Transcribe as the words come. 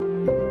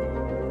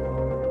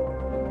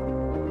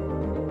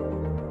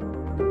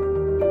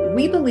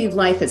We believe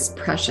life is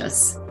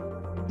precious.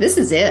 This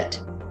is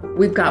it.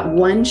 We've got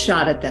one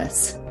shot at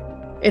this.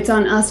 It's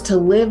on us to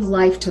live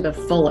life to the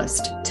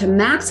fullest, to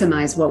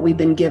maximize what we've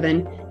been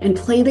given and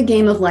play the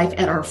game of life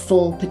at our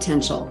full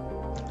potential.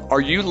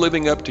 Are you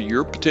living up to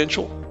your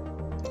potential?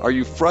 Are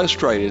you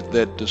frustrated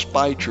that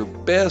despite your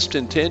best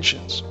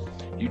intentions,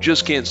 you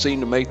just can't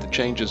seem to make the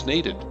changes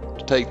needed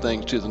to take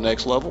things to the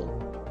next level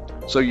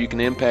so you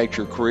can impact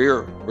your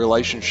career,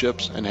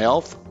 relationships, and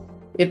health?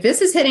 If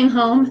this is hitting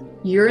home,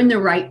 you're in the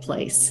right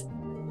place.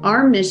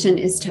 Our mission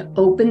is to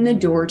open the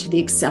door to the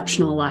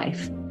exceptional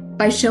life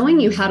by showing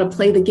you how to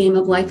play the game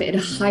of life at a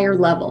higher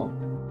level.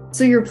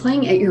 So you're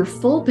playing at your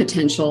full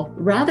potential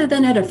rather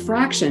than at a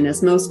fraction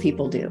as most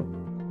people do.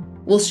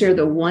 We'll share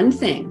the one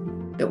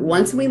thing that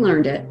once we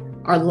learned it,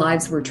 our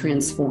lives were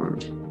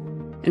transformed.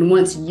 And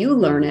once you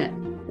learn it,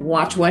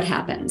 watch what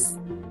happens.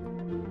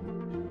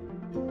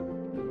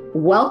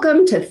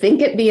 Welcome to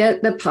Think It Be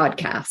It, the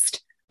podcast.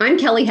 I'm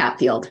Kelly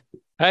Hatfield.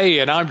 Hey,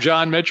 and I'm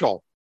John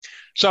Mitchell.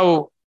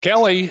 So,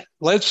 Kelly,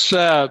 let's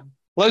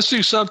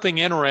do something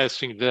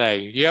interesting today.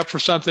 You up for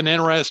something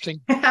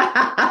interesting?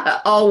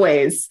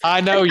 Always.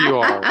 I know you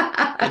are.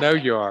 I know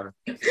you are.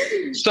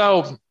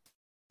 So,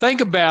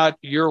 think about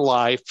your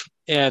life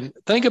and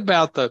think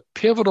about the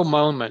pivotal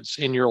moments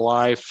in your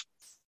life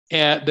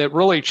that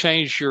really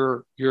changed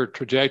your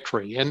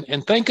trajectory.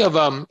 And think of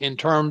them in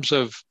terms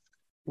of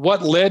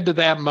what led to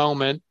that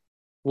moment,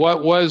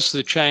 what was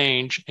the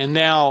change, and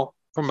now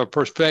from a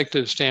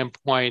perspective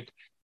standpoint,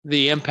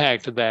 the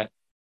impact of that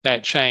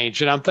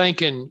change. And I'm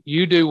thinking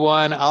you do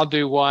one, I'll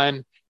do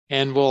one,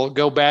 and we'll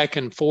go back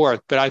and forth.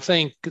 But I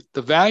think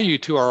the value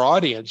to our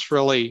audience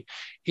really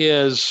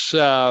is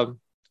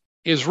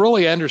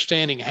really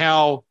understanding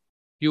how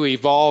you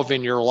evolve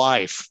in your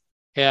life.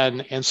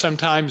 And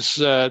sometimes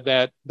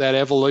that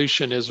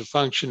evolution is a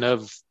function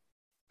of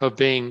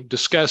being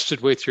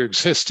disgusted with your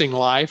existing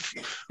life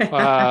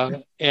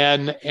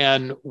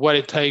and what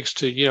it takes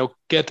to,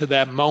 get to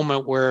that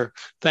moment where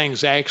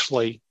things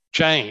actually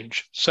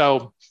change.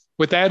 So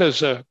with that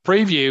as a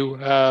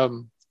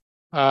preview,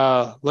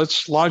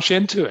 let's launch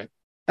into it.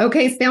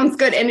 Okay, sounds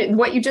good. And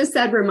what you just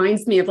said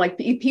reminds me of like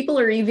people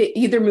are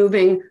either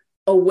moving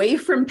away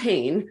from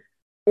pain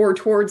or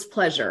towards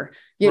pleasure.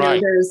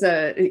 Right. There's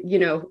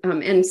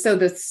and so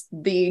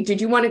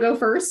did you want to go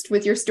first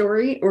with your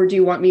story or do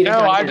you want me to? No,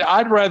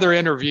 I'd rather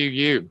interview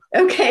you.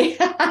 Okay.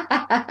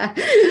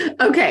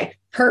 Okay,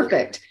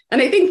 perfect.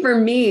 And I think for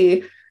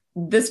me,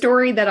 the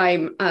story that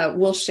I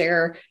will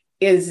share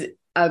is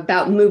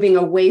about moving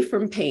away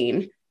from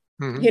pain,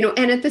 and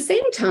at the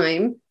same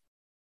time,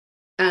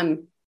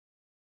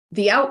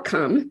 the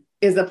outcome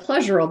is a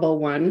pleasurable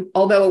one,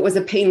 although it was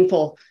a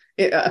painful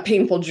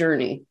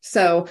journey.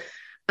 So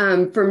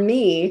for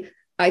me,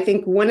 I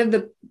think one of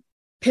the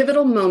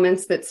pivotal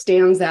moments that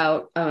stands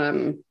out,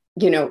 in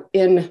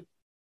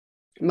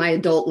my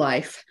adult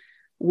life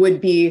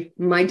would be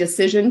my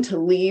decision to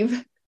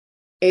leave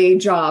a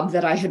job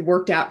that I had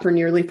worked at for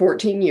nearly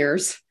 14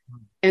 years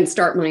and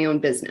start my own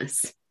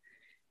business.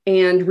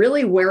 And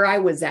really where I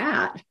was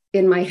at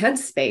in my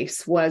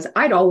headspace was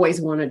I'd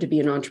always wanted to be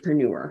an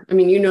entrepreneur. I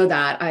mean, you know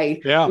that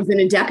I was in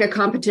a DECA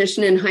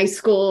competition in high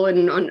school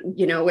and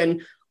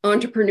and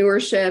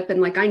entrepreneurship.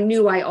 And I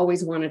knew I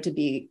always wanted to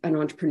be an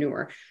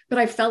entrepreneur, but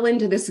I fell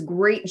into this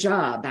great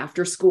job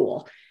after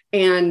school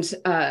and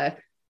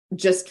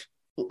just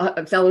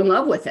fell in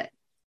love with it.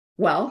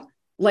 Well,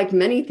 like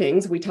many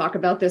things, we talk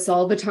about this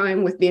all the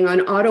time with being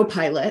on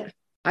autopilot.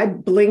 I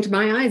blinked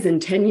my eyes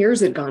and 10 years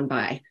had gone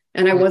by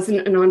and I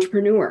wasn't an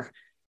entrepreneur,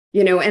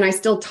 and I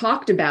still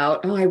talked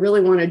about, I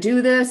really want to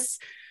do this.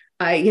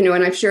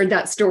 And I've shared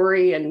that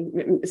story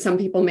and some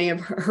people may have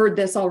heard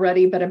this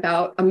already, but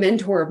about a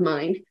mentor of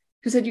mine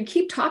who said, you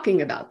keep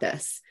talking about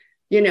this,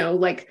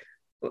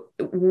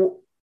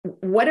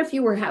 what if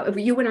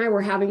you and I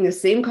were having the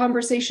same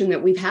conversation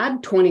that we've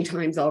had 20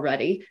 times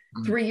already,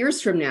 3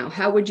 years from now,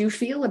 how would you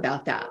feel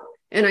about that?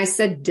 And I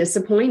said,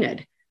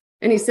 disappointed.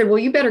 And he said, well,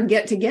 you better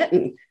get to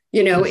getting,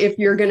 if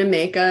you're going to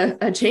make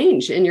a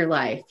change in your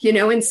life,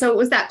 and so it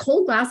was that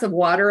cold glass of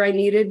water I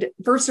needed,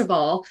 first of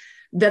all,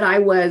 that I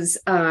was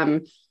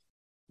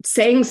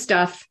saying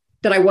stuff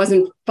that I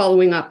wasn't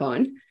following up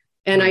on.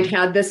 And I'd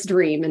had this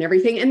dream and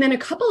everything. And then a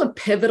couple of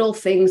pivotal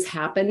things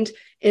happened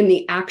in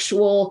the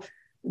actual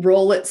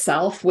role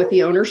itself with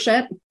the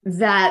ownership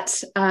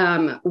that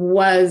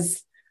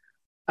was,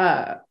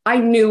 I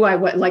knew I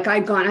would,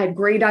 I had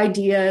great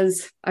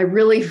ideas. I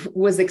really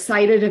was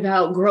excited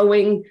about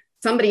growing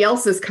somebody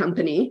else's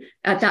company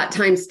at that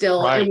time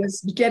still, right. And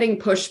was getting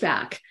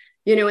pushback.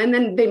 And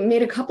then they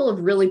made a couple of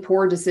really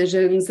poor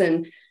decisions.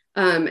 And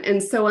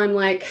so I'm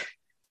like,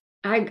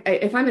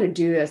 if I'm going to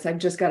do this, I've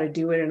just got to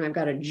do it and I've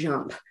got to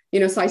jump,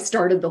 so I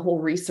started the whole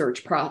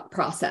research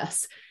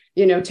process,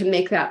 to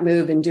make that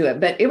move and do it.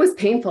 But it was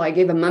painful. I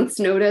gave a month's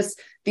notice.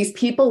 These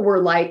people were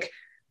like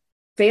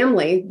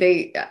family.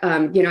 They,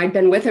 I'd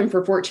been with them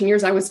for 14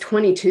 years. I was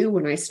 22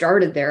 when I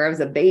started there. I was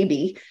a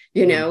baby,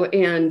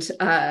 and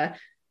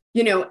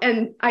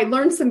And I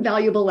learned some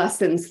valuable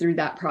lessons through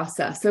that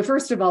process. So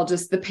first of all,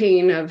 just the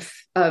pain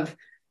of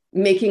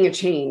making a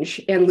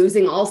change and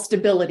losing all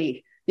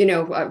stability,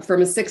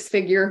 from a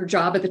 6-figure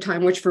job at the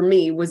time, which for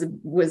me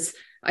was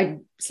I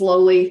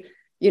slowly,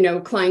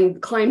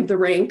 climbed the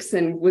ranks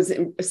and was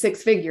in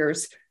 6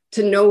 figures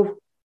to no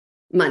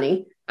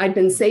money. I'd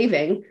been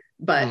saving,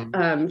 but,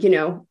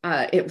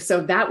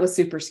 so that was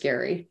super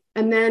scary.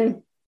 And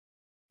then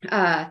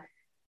I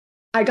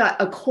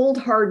got a cold,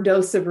 hard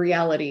dose of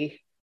reality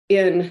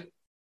in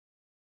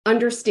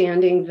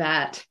understanding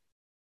that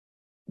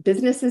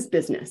business is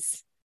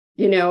business,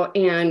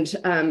 and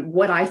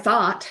what I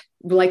thought,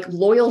 like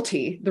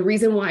loyalty, the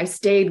reason why I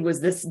stayed was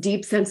this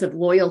deep sense of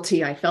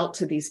loyalty I felt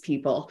to these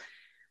people,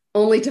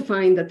 only to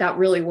find that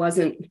really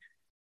wasn't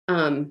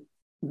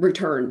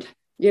returned.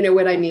 You know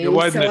what I mean? It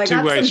wasn't a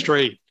two-way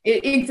street.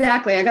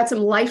 Exactly. I got some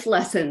life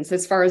lessons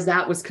as far as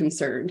that was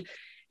concerned,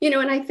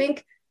 and I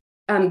think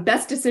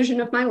best decision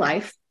of my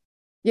life,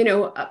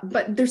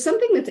 but there's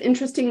something that's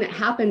interesting that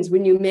happens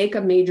when you make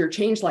a major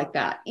change like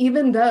that,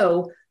 even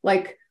though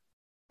like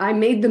I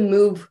made the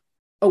move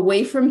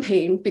away from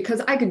pain because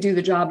I could do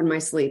the job in my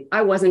sleep.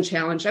 I wasn't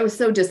challenged. I was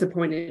so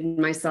disappointed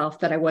in myself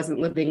that I wasn't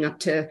living up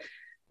to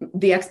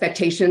the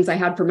expectations I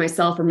had for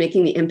myself or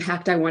making the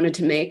impact I wanted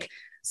to make.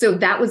 So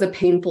that was a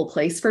painful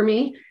place for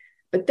me.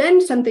 But then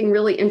something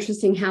really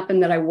interesting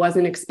happened that I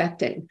wasn't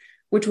expecting,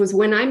 which was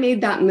when I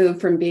made that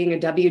move from being a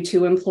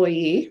W-2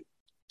 employee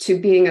to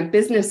being a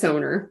business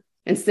owner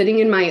and sitting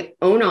in my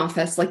own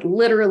office, like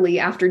literally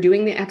after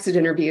doing the exit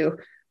interview,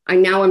 I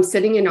now am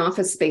sitting in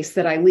office space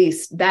that I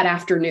leased that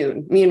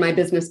afternoon, me and my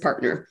business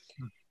partner,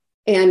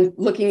 and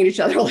looking at each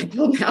other like,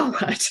 well, now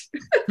what?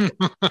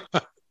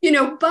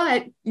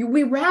 But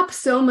we wrap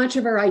so much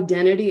of our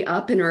identity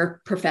up in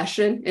our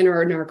profession, in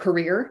our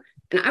career.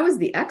 And I was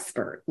the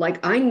expert,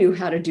 like I knew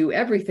how to do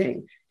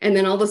everything. And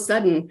then all of a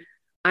sudden,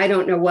 I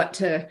don't know what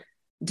to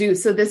do.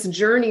 So this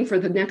journey for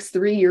the next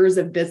 3 years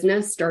of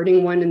business,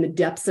 starting one in the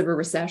depths of a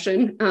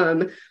recession,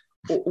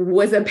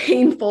 was a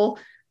painful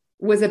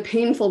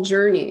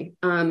journey.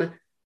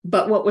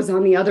 But what was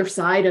on the other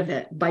side of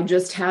it, by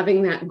just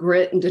having that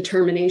grit and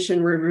determination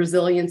and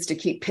resilience to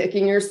keep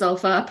picking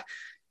yourself up,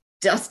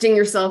 dusting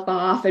yourself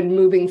off and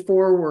moving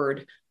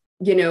forward,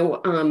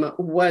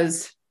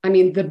 was,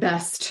 the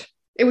best.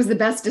 It was the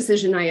best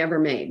decision I ever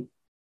made.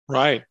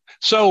 Right.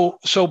 So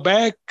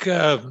back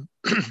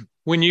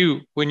when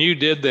you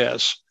did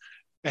this,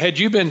 had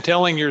you been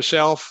telling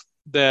yourself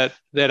that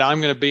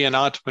I'm going to be an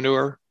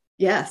entrepreneur?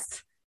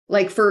 Yes.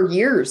 Like for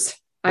years.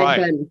 Right.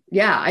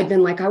 I've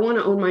been like, I want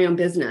to own my own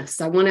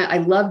business. I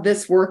love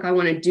this work. I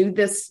want to do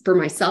this for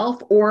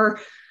myself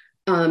or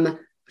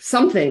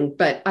something,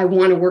 but I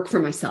want to work for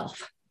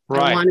myself.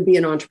 Right. I want to be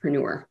an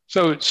entrepreneur.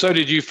 So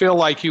did you feel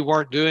like you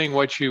weren't doing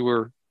what you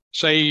were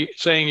saying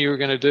you were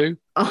going to do?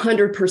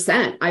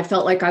 100%. I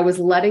felt like I was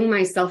letting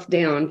myself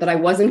down, that I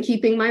wasn't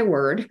keeping my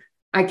word.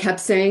 I kept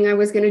saying I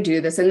was going to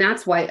do this. And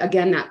that's why,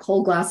 again, that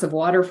cold glass of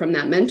water from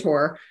that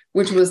mentor,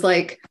 which was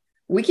like,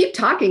 we keep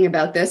talking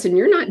about this and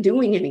you're not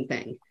doing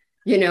anything,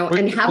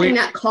 and having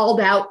that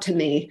called out to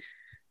me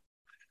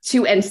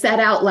and said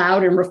out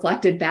loud and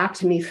reflected back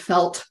to me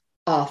felt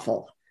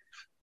awful.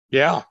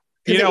 Yeah.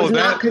 Because it was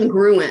not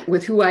congruent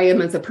with who I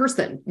am as a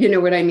person. You know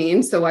what I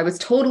mean? So I was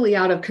totally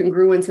out of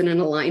congruence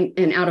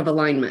and out of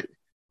alignment.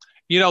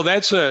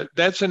 That's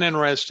an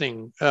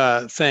interesting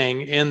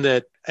thing in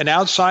that an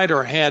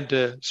outsider had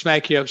to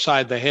smack you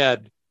upside the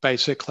head,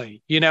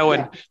 basically,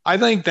 and I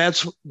think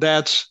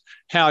that's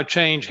how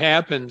change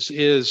happens,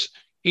 is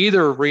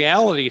either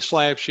reality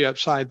slaps you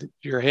upside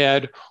your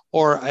head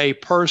or a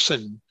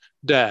person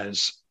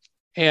does.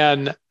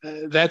 And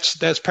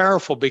that's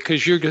powerful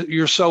because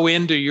you're so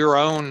into your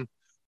own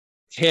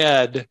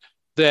head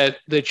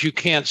that you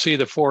can't see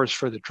the forest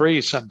for the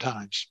trees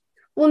sometimes.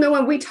 Well, no,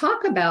 when we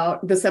talk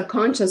about the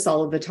subconscious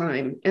all of the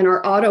time and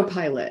our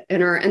autopilot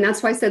and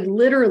that's why I said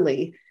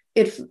literally,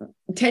 if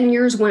 10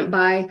 years went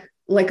by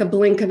like a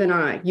blink of an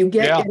eye, you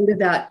get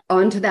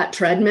onto that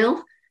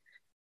treadmill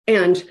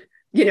and,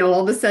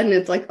 all of a sudden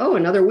it's like, oh,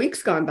 another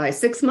week's gone by,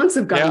 6 months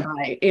have gone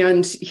by.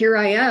 And here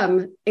I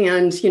am.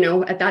 And,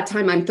 at that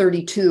time I'm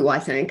 32, I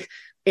think.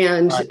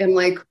 And I'm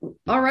like,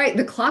 all right,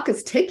 the clock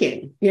is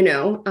ticking,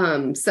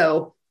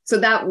 so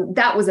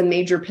that was a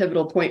major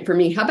pivotal point for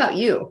me. How about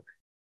you?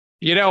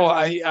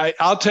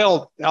 I'll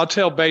tell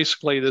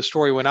basically the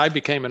story when I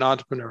became an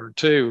entrepreneur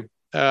too.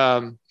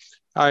 As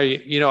I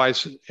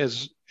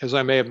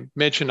may have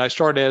mentioned, I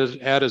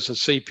started out as a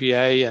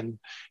CPA,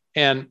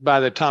 and by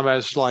the time I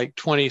was like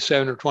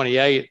 27 or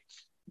 28,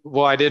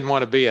 well, I didn't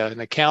want to be an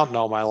accountant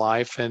all my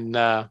life,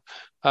 but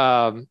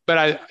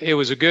it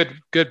was a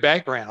good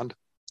background,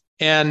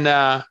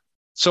 and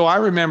so I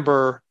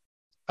remember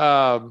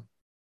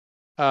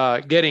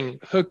getting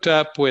hooked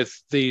up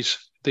with these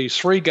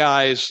 3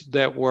 guys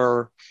that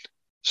were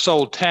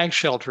sold tax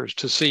shelters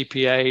to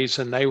CPAs,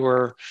 and they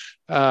were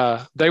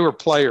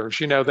players.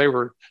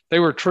 They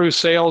were true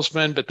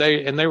salesmen, but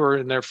they were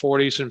in their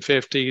 40s and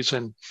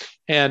 50s,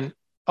 and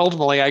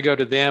ultimately I go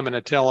to them and I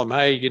tell them,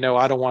 hey,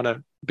 I don't want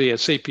to be a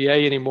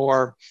CPA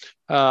anymore.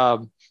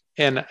 And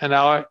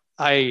I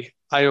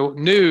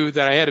knew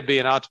that I had to be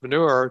an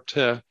entrepreneur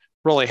to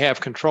really have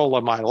control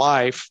of my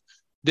life.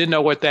 Didn't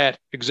know what that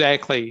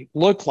exactly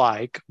looked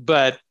like,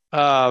 but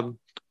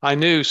I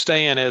knew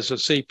staying as a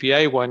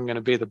CPA wasn't going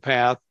to be the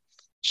path.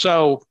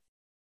 So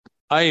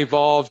I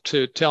evolved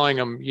to telling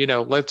them,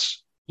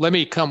 let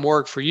me come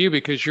work for you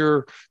because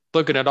you're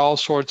looking at all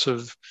sorts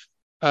of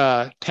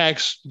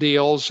tax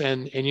deals,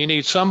 and you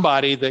need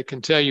somebody that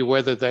can tell you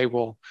whether they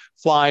will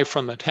fly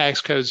from the tax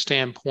code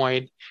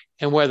standpoint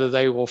and whether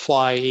they will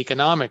fly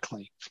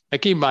economically. Now,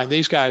 keep in mind,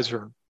 these guys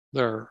are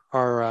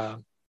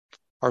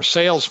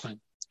salesmen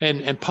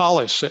and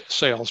polished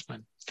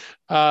salesmen,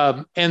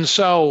 and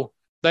so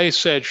they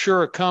said,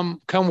 "Sure, come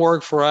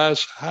work for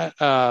us.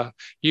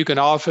 You can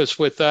office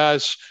with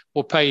us.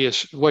 We'll pay you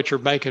what you're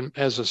making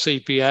as a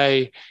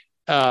CPA,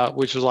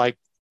 which is like."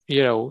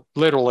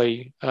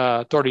 Literally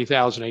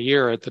 30,000 a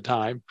year at the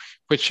time,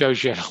 which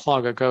shows you how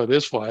long ago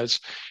this was.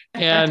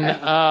 And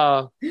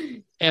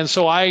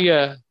so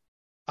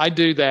I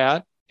do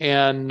that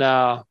and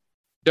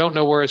don't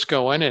know where it's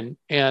going.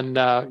 And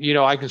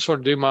I can sort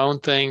of do my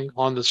own thing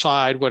on the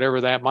side,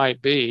 whatever that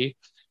might be.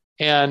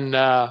 And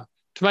to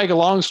make a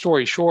long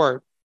story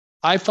short,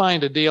 I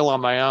find a deal on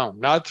my own,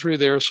 not through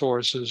their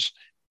sources.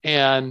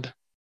 And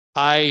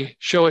I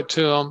show it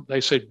to them.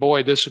 They say,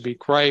 boy, this would be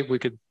great. We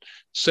could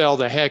sell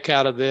the heck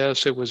out of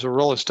this. It was a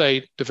real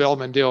estate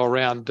development deal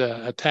around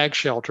a tax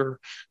shelter,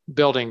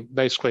 building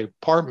basically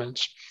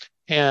apartments.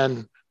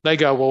 And they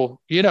go, well,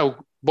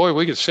 boy,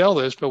 we could sell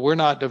this, but we're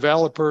not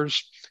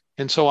developers.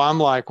 And so I'm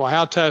like, well,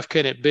 how tough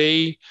can it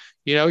be?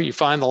 You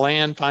find the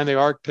land, find the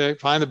architect,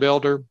 find the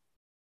builder.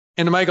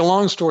 And to make a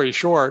long story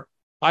short,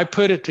 I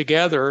put it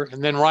together.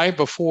 And then right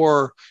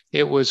before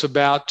it was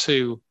about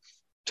to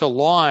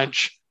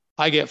launch,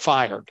 I get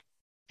fired.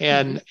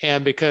 And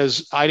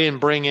because I didn't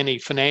bring any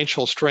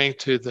financial strength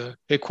to the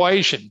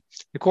equation.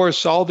 Of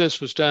course, all this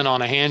was done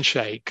on a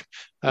handshake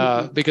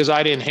because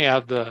I didn't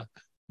have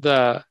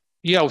the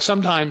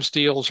sometimes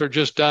deals are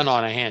just done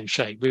on a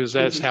handshake because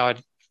that's how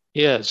it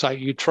is.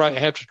 You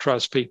have to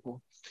trust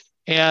people.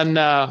 And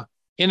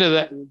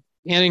it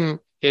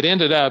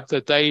ended up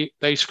that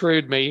they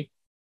screwed me.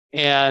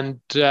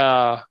 And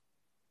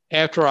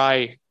after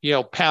I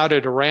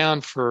pouted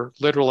around for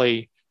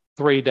literally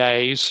 3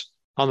 days.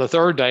 On the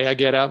third day, I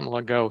get up and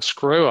I go,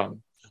 screw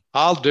them.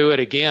 I'll do it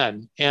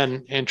again.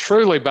 And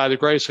truly, by the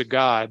grace of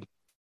God,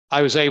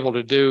 I was able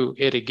to do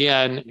it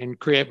again and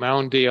create my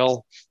own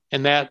deal.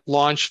 And that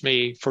launched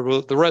me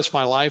for the rest of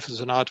my life as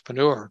an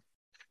entrepreneur.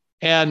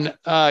 And,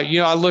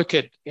 I look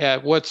at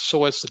what's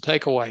the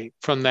takeaway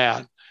from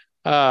that?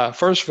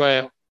 First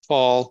of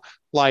all,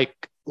 like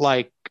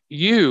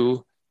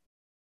you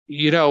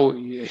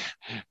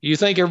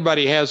think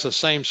everybody has the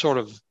same sort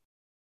of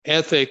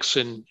ethics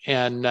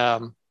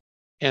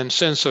and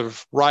sense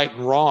of right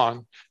and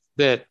wrong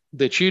that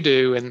you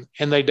do,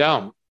 and they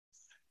don't.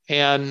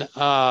 And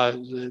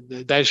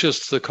that's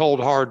just the cold,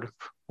 hard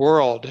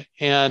world.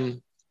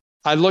 And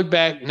I look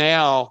back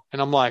now and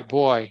I'm like,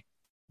 boy,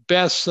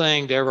 best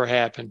thing to ever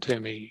happen to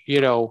me.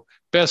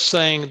 Best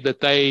thing that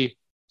they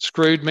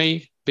screwed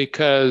me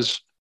because,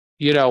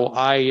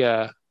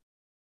 I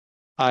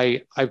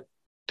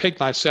picked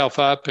myself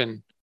up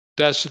and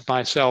dusted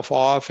myself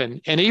off.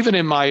 And even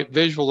in my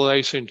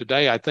visualization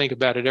today, I think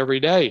about it every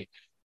day.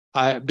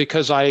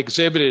 Because I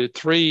exhibited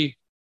 3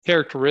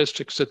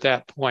 characteristics at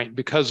that point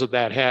because of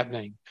that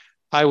happening.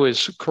 I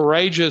was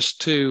courageous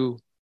to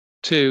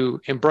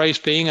embrace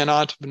being an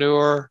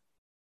entrepreneur.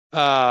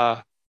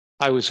 I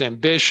was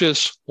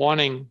ambitious,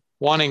 wanting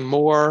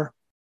more,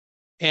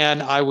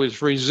 and I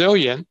was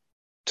resilient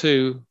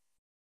to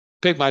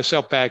pick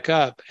myself back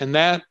up. And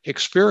that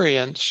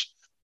experience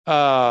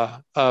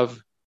of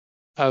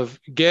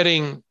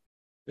getting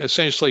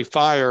essentially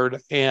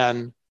fired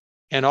and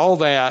all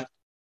that.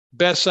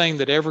 Best thing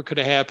that ever could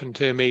have happened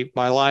to me.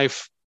 My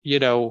life,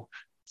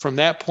 from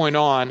that point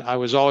on, I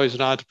was always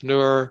an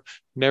entrepreneur,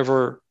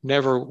 never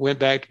went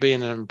back to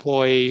being an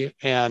employee.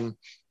 And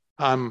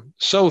I'm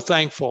so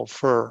thankful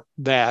for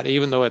that,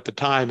 even though at the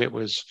time it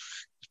was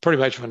pretty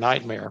much of a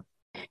nightmare.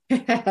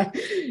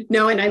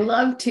 No, and I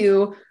love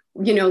to,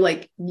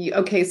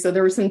 okay, so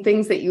there were some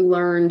things that you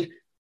learned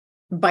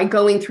by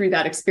going through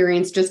that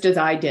experience, just as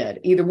I did,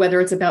 either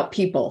whether it's about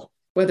people,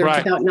 whether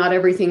it's about not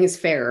everything is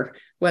fair,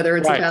 whether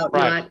it's about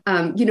not,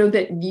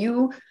 that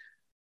you,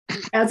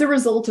 as a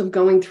result of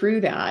going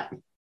through that,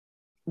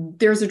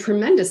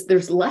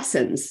 there's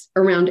lessons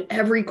around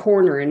every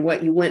corner in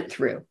what you went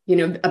through,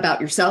 about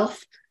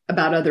yourself,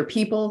 about other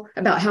people,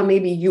 about how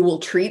maybe you will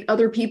treat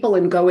other people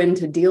and go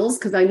into deals.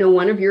 Because I know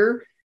one of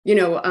your,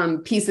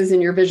 pieces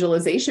in your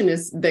visualization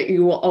is that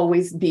you will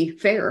always be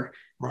fair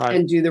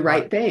and do the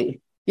right thing,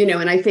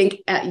 and I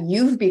think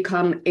you've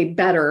become a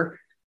better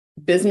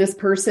business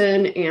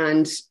person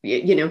and,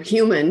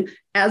 human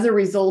as a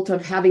result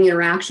of having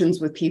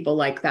interactions with people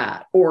like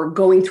that, or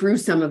going through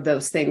some of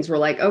those things. We're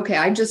like, okay,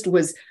 I just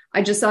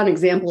saw an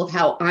example of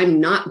how I'm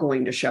not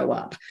going to show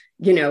up,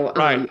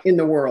 Right. in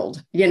the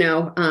world,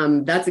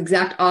 that's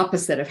exact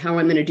opposite of how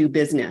I'm going to do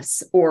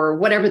business or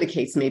whatever the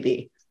case may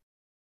be.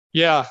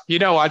 Yeah.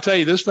 I tell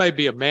you, this may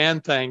be a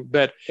man thing,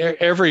 but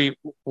every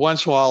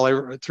once in a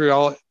while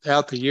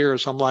throughout the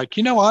years, I'm like,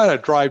 I ought to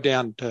drive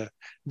down to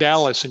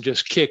Dallas and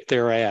just kick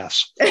their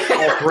ass.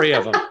 All three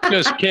of them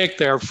just kick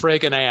their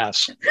friggin'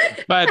 ass.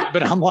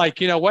 But I'm like,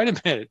 wait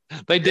a minute.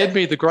 They did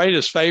me the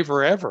greatest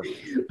favor ever.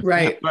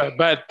 Right.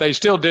 But they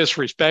still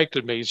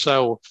disrespected me.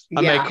 So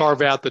I may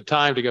carve out the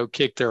time to go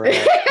kick their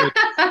ass.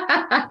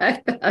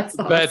 That's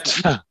awesome.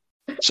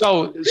 But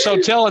so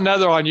tell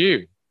another on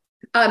you.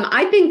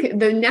 I think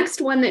the next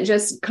one that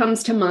just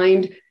comes to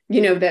mind,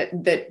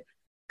 that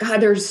God,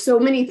 there's so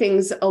many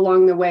things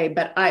along the way,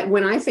 but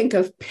when I think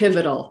of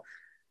pivotal,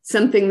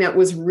 something that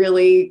was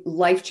really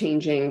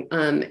life-changing,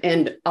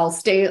 and I'll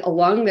stay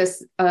along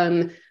this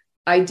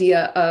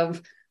idea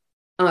of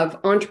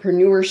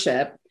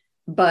entrepreneurship,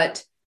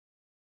 but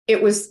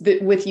it was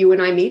with you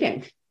and I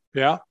meeting.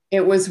 Yeah.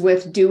 It was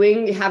with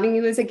having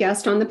you as a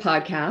guest on the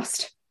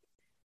podcast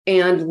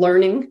and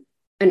learning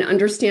and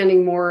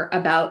understanding more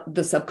about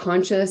the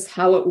subconscious,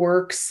 how it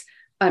works.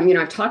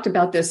 I've talked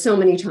about this so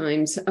many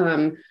times,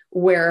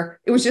 where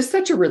it was just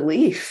such a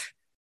relief.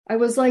 I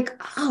was like,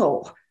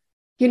 oh,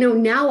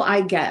 now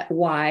I get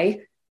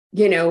why,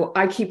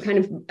 I keep kind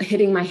of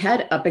hitting my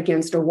head up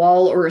against a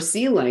wall or a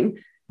ceiling,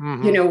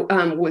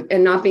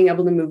 and not being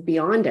able to move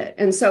beyond it.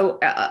 And so,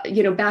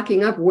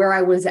 backing up where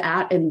I was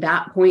at in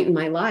that point in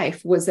my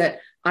life was that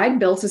I'd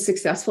built a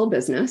successful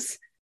business,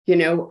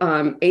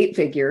 8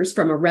 figures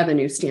from a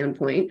revenue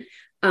standpoint.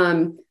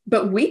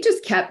 But we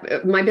just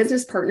my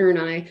business partner and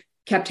I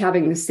kept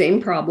having the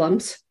same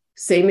problems,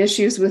 same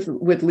issues with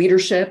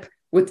leadership,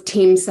 with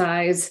team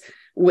size,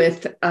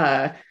 with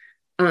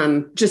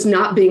just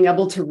not being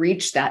able to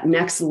reach that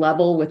next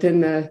level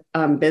within the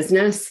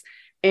business.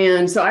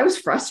 And so I was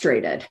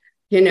frustrated.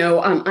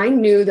 I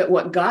knew that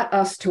what got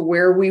us to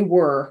where we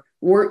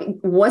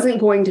wasn't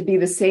going to be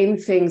the same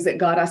things that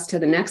got us to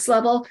the next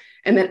level,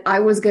 and that I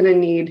was going to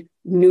need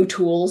new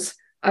tools.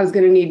 I was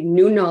going to need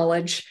new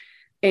knowledge,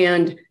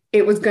 and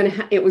it was going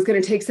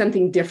to take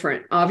something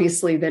different,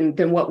 obviously,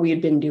 than what we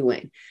had been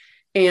doing.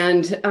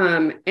 And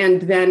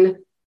then,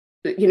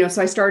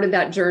 so I started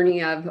that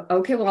journey of,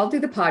 okay, well, I'll do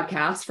the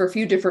podcast for a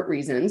few different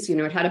reasons.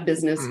 It had a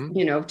business,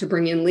 to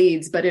bring in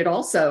leads, but it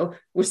also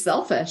was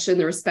selfish in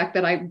the respect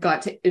that I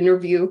got to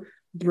interview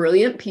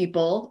brilliant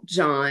people,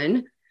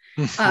 John,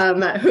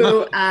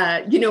 who,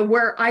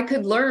 where I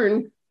could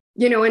learn,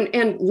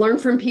 and learn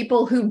from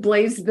people who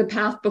blazed the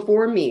path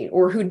before me,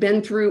 or who'd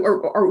been through,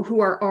 or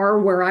who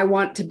are where I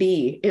want to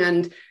be,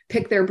 and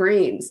pick their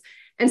brains.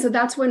 And so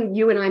that's when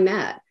you and I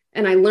met,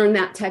 and I learned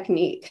that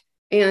technique,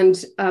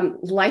 and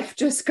life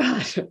just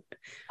got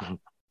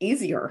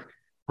easier.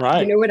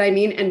 Right. You know what I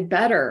mean? And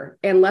better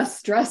and less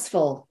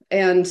stressful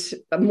and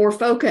more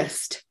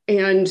focused.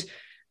 And,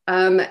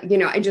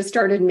 I just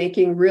started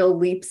making real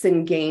leaps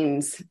and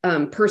gains,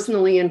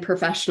 personally and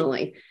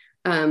professionally.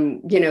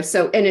 And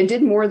it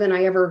did more than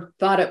I ever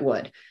thought it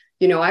would.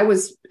 I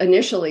was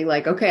initially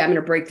like, okay, I'm going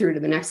to break through to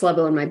the next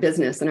level in my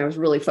business. And I was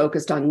really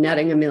focused on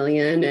netting $1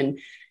 million and,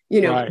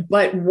 right.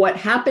 But what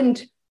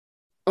happened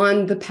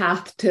on the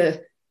path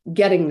to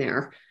getting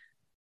there,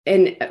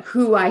 and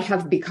who I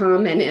have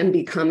become and am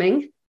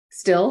becoming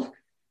still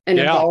and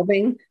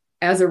evolving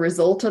as a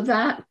result of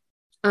that,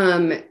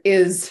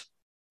 was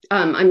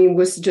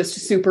just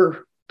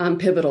super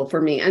pivotal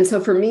for me. And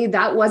so for me,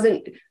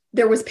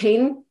 there was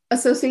pain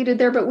associated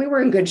there, but we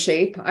were in good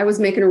shape. I was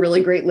making a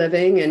really great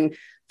living. And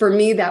for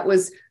me, that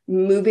was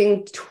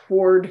moving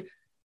toward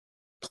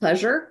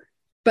pleasure.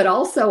 But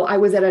also I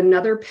was at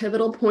another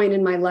pivotal point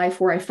in my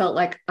life where I felt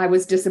like I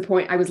was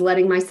disappointed. I was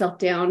letting myself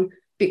down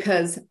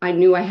because I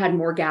knew I had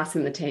more gas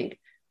in the tank.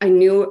 I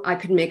knew I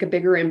could make a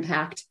bigger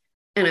impact,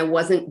 and I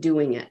wasn't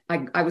doing it.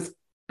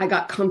 I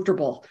got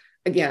comfortable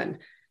again.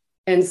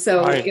 And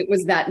so It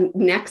was that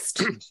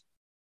next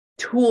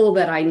tool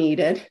that I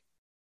needed,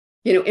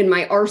 in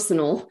my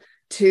arsenal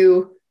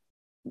to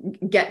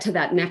get to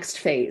that next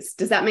phase.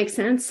 Does that make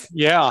sense?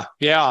 Yeah.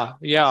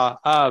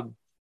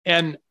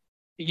 And,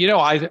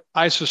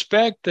 I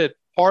suspect that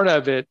part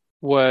of it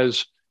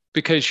was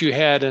because you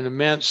had an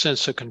immense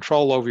sense of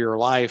control over your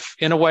life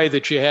in a way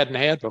that you hadn't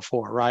had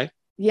before, right?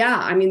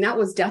 Yeah. That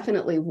was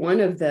definitely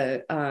one of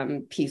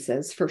the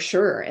pieces for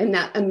sure. And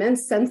that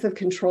immense sense of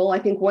control, I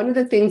think one of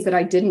the things that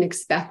I didn't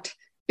expect,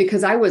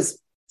 because I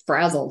was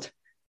frazzled,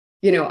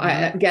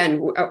 I, again,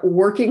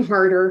 working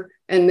harder,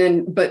 and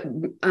then, but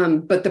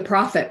the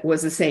profit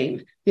was the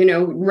same,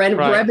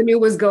 revenue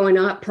was going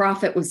up,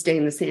 profit was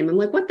staying the same. I'm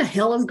like, what the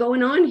hell is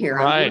going on here?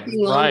 I'm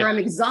working longer. I'm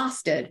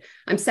exhausted.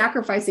 I'm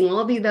sacrificing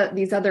all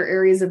these other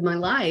areas of my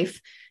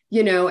life,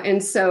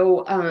 and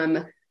so,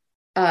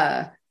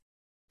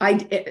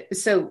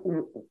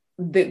 so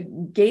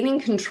the gaining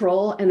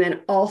control, and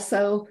then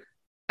also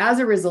as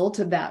a result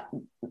of that,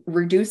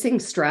 reducing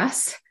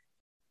stress,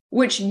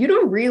 which you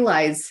don't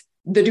realize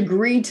the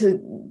degree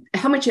to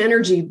how much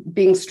energy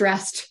being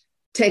stressed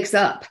takes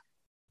up.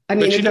 I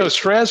mean, but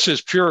stress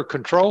is pure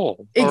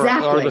control,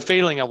 exactly, or the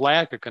feeling of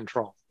lack of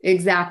control.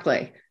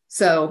 Exactly.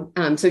 So,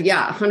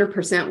 yeah,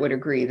 100% would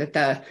agree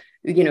that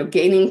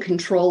gaining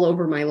control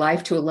over my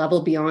life to a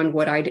level beyond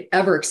what I'd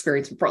ever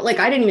experienced before. Like,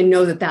 I didn't even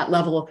know that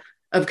level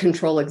of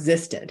control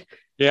existed.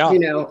 Yeah.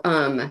 And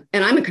I'm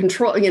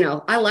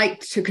I like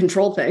to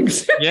control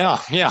things. Yeah.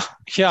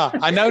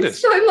 I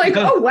noticed. So I'm like,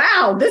 oh,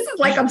 wow, this is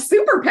like a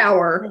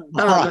superpower.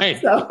 Right.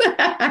 So.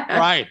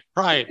 Right.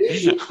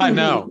 I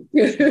know.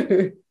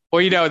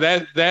 Well,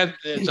 that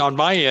is on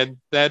my end.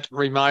 That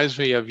reminds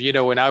me of,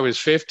 when I was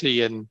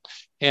 50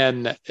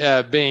 and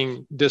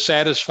being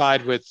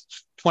dissatisfied with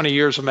 20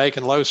 years of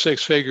making low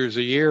six figures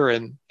a year.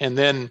 And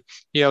then,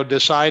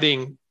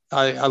 deciding,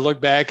 I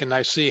look back and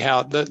I see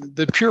how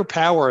the pure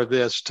power of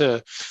this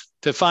to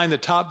find the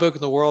top book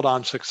in the world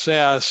on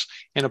success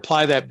and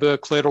apply that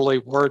book literally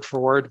word for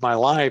word to my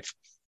life,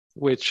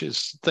 which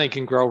is Think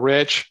and Grow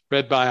Rich,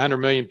 read by 100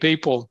 million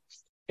people.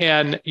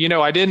 And,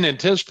 I didn't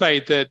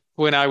anticipate that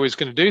when I was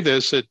going to do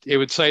this, it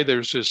would say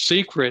there's a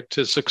secret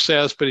to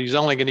success, but he's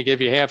only going to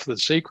give you half of the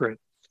secret.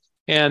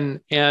 And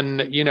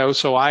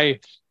so I,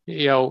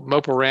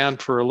 mope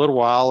around for a little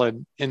while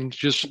and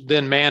just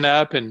then man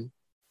up and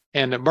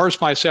immerse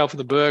myself in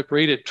the book,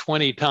 read it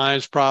 20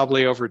 times,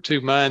 probably over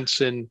 2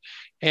 months and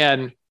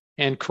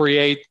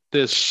create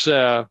this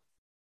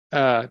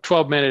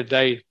 12-minute a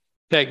day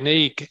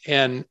technique.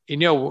 And,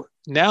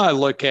 now I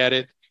look at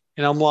it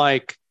and I'm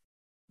like,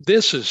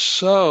 this is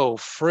so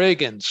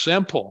friggin'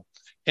 simple.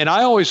 And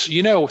I always,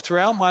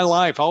 throughout my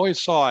life, I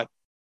always thought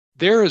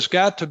there has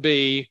got to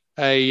be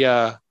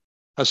a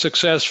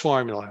success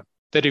formula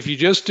that if you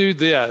just do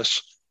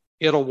this,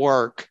 it'll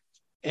work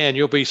and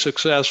you'll be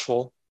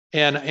successful.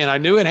 And I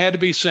knew it had to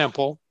be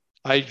simple.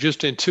 I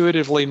just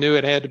intuitively knew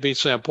it had to be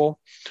simple.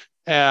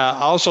 I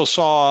also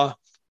saw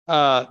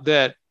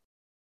that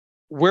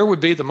where would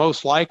be the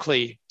most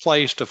likely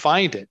place to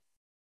find it?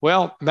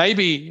 Well,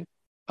 maybe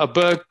a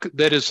book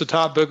that is the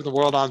top book in the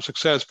world on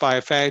success by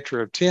a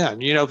factor of 10.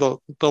 The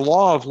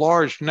law of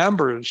large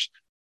numbers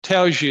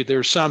tells you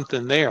there's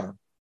something there.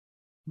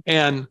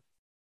 And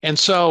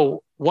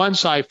so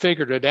once I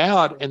figured it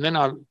out, and then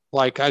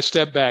I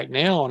step back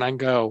now and I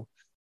go,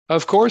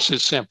 of course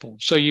it's simple.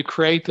 So you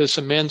create this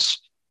immense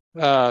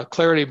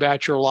clarity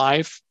about your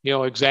life,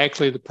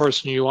 exactly the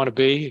person you want to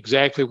be,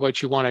 exactly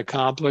what you want to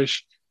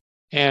accomplish,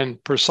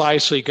 and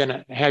precisely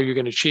how you're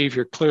going to achieve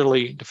your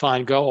clearly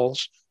defined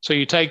goals. So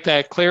you take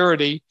that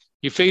clarity,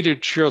 you feed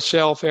it to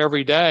yourself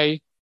every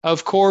day.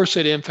 Of course,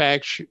 it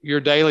impacts your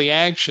daily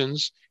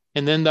actions.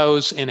 And then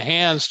those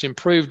enhanced,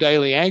 improved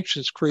daily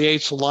actions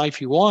creates the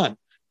life you want.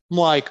 I'm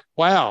like,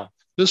 wow,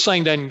 this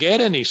thing doesn't get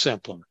any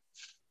simpler.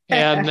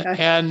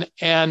 And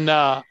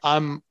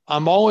I'm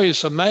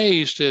always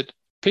amazed at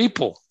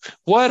people.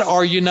 What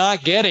are you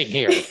not getting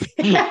here?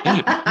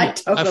 I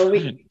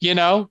totally.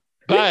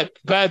 But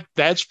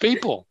that's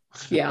people.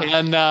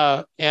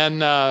 Yeah.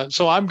 And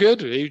so I'm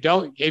good.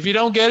 If you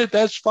don't get it,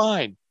 that's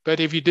fine. But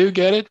if you do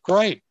get it,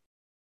 great.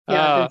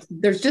 Yeah.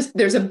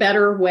 There's a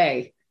better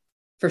way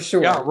for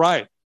sure. Yeah.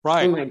 Right.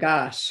 Oh my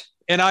gosh.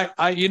 And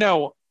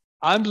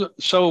I'm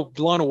so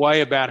blown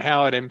away about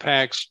how it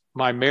impacts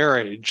my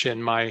marriage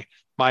and my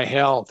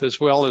health as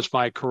well as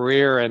my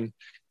career. And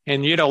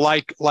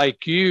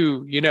like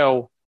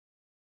you,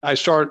 I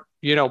start,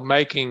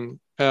 making,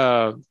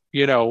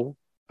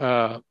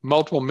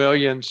 multiple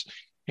millions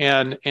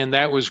and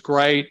that was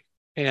great.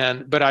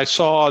 But I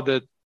saw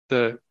that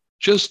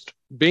just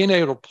being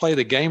able to play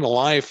the game of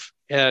life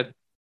at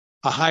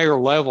a higher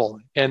level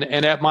and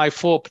at my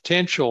full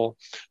potential,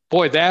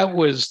 boy, that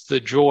was the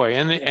joy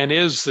and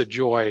is the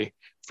joy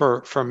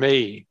for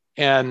me.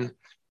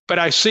 But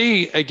I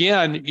see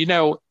again,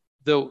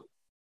 the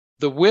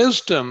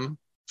wisdom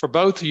for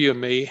both of you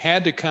and me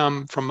had to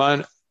come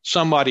from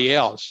somebody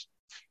else.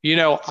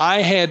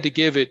 I had to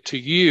give it to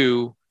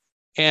you,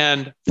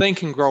 and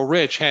Think and Grow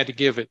Rich had to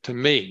give it to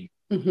me.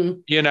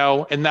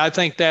 Mm-hmm. And I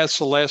think that's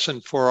the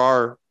lesson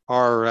for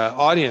our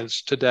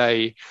audience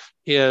today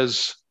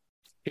is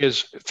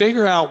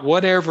figure out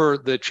whatever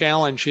the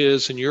challenge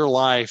is in your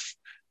life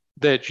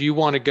that you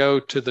want to go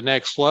to the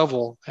next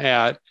level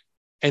at,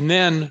 and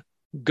then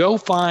go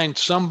find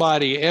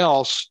somebody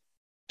else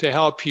to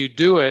help you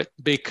do it,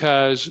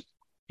 because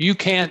you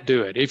can't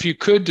do it. If you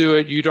could do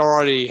it, you'd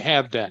already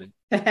have done it.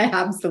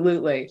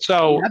 Absolutely.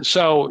 So,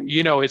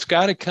 it's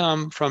got to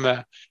come from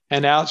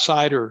an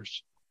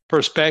outsider's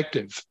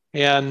perspective.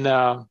 And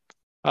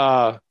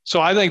so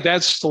I think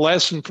that's the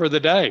lesson for the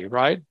day,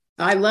 right?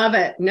 I love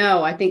it.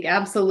 No, I think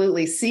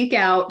absolutely. Seek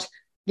out,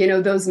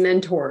 those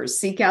mentors,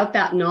 seek out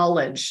that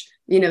knowledge,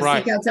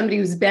 Right. Seek out somebody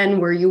who's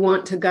been where you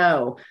want to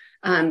go.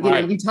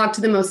 Right. You talk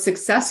to the most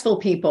successful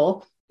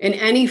people in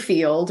any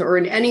field or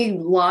in any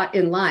lot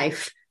in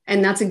life,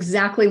 and that's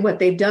exactly what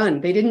they've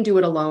done. They didn't do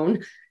it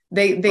alone.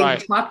 They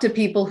Right. talk to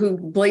people who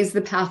blazed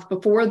the path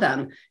before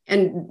them,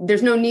 and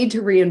there's no need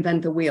to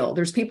reinvent the wheel.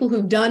 There's people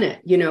who've done it.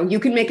 You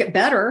can make it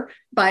better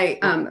by,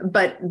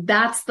 but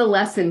that's the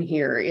lesson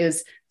here: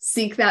 is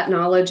seek that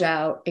knowledge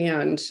out,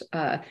 and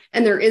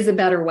there is a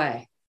better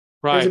way.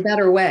 Right. There's a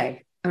better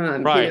way.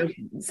 Right.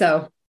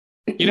 So,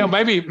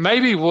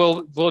 maybe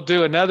we'll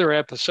do another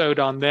episode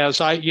on this.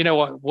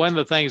 One of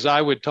the things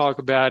I would talk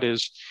about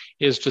is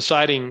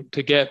deciding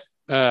to get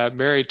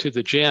married to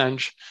the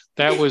Ginge.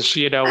 That was,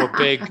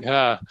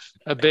 a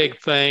big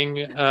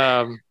thing.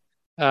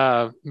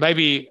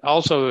 Maybe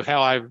also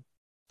how I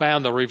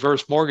found the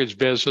reverse mortgage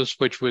business,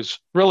 which was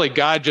really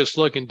God just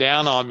looking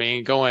down on me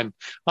and going,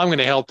 I'm going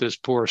to help this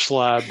poor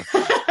slab.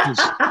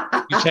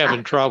 He's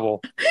having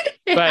trouble.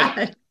 Yeah.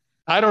 But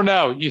I don't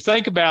know. You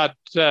think about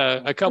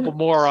a couple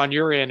more on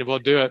your end, and we'll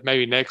do it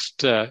maybe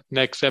next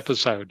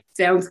episode.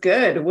 Sounds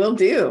good. We'll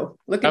do.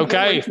 Looking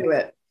forward to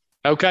it.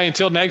 Okay.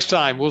 Until next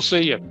time, we'll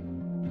see you.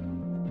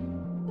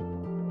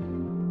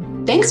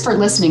 Thanks for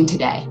listening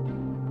today.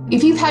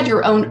 If you've had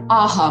your own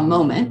aha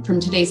moment from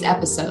today's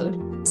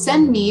episode,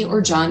 send me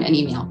or John an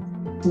email.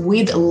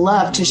 We'd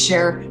love to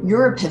share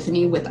your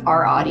epiphany with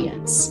our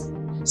audience.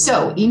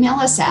 So email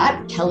us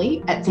at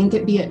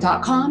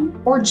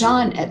kelly@thinkitbeit.com or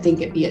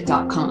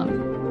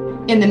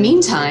john@thinkitbeit.com. In the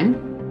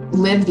meantime,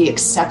 live the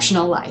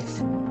exceptional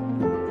life.